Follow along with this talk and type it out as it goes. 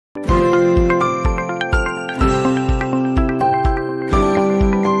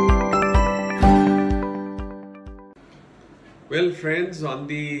friends, on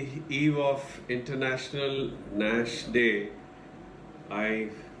the eve of International NASH Day, I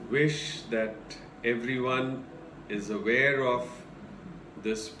wish that everyone is aware of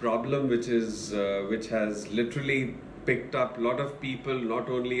this problem which has literally picked up a lot of people, not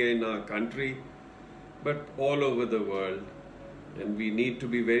only in our country but all over the world. And we need to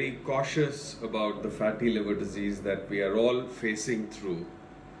be very cautious about the fatty liver disease that we are all facing through.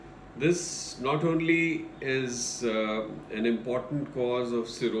 This not only is an important cause of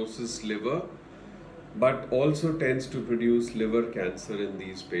cirrhosis liver, but also tends to produce liver cancer in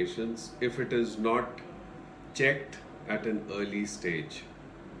these patients if it is not checked at an early stage.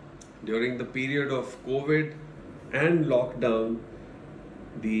 During the period of COVID and lockdown,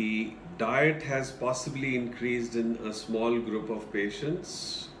 the diet has possibly increased in a small group of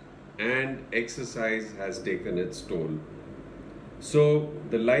patients and exercise has taken its toll. So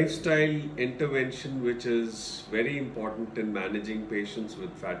the lifestyle intervention, which is very important in managing patients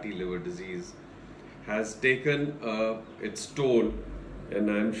with fatty liver disease, has taken its toll,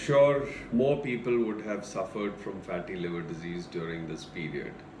 and I'm sure more people would have suffered from fatty liver disease during this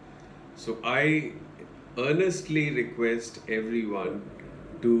period. So I earnestly request everyone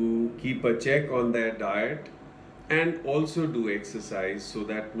to keep a check on their diet and also do exercise, so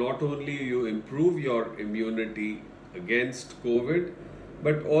that not only you improve your immunity against COVID,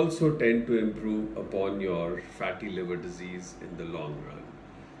 but also tend to improve upon your fatty liver disease in the long run.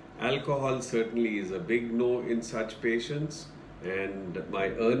 Alcohol certainly is a big no in such patients, and my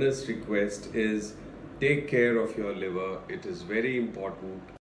earnest request is take care of your liver. It is very important.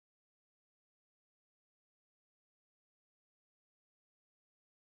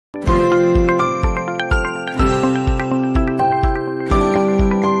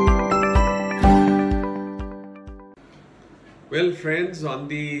 Well, friends, on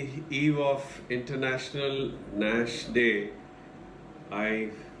the eve of International NASH Day, I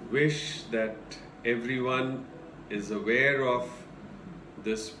wish that everyone is aware of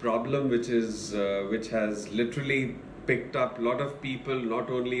this problem which has literally picked up a lot of people, not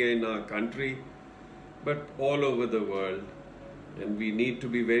only in our country but all over the world. And we need to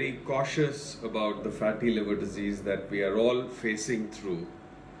be very cautious about the fatty liver disease that we are all facing through.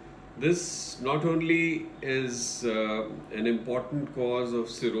 This not only is an important cause of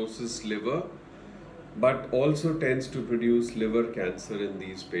cirrhosis liver, but also tends to produce liver cancer in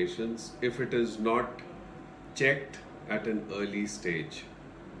these patients if it is not checked at an early stage.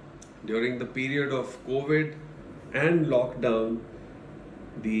 During the period of COVID and lockdown,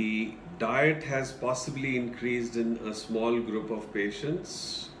 the diet has possibly increased in a small group of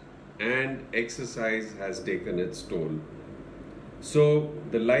patients and exercise has taken its toll. So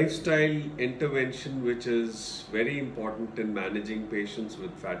the lifestyle intervention, which is very important in managing patients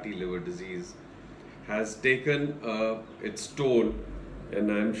with fatty liver disease, has taken its toll,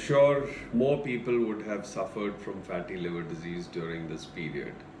 and I'm sure more people would have suffered from fatty liver disease during this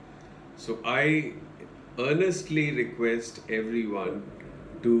period. So I earnestly request everyone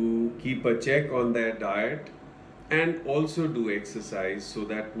to keep a check on their diet and also do exercise, so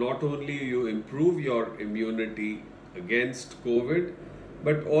that not only you improve your immunity against COVID,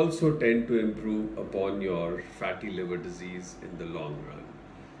 but also tend to improve upon your fatty liver disease in the long run.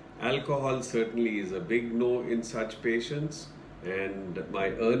 Alcohol certainly is a big no in such patients, and my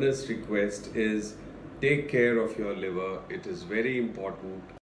earnest request is take care of your liver. It is very important.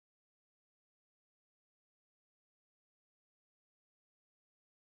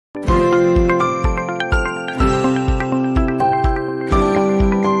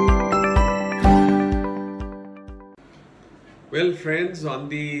 Well, friends, on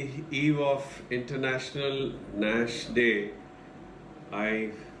the eve of International NASH Day,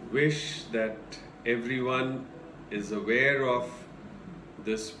 I wish that everyone is aware of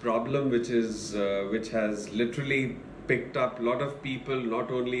this problem which has literally picked up a lot of people,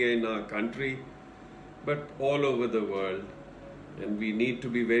 not only in our country but all over the world. And we need to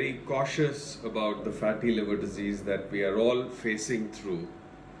be very cautious about the fatty liver disease that we are all facing through.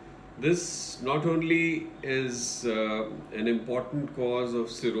 This not only is an important cause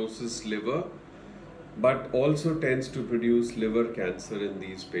of cirrhosis liver, but also tends to produce liver cancer in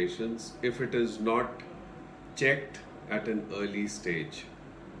these patients if it is not checked at an early stage.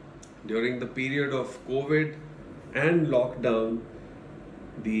 During the period of COVID and lockdown,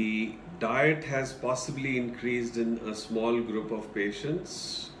 the diet has possibly increased in a small group of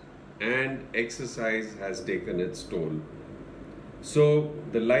patients and exercise has taken its toll. So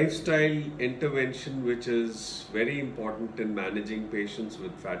the lifestyle intervention, which is very important in managing patients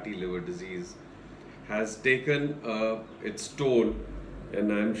with fatty liver disease, has taken its toll,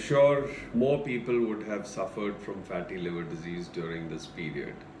 And I'm sure more people would have suffered from fatty liver disease during this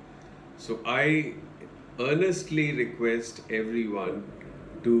period. So I earnestly request everyone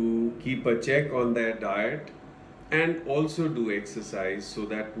to keep a check on their diet and also do exercise, so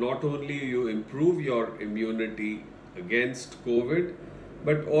that not only you improve your immunity against COVID,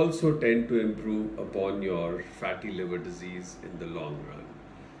 but also tend to improve upon your fatty liver disease in the long run.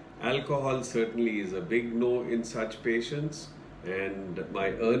 Alcohol certainly is a big no in such patients, and my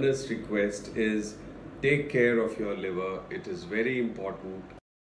earnest request is take care of your liver. It is very important,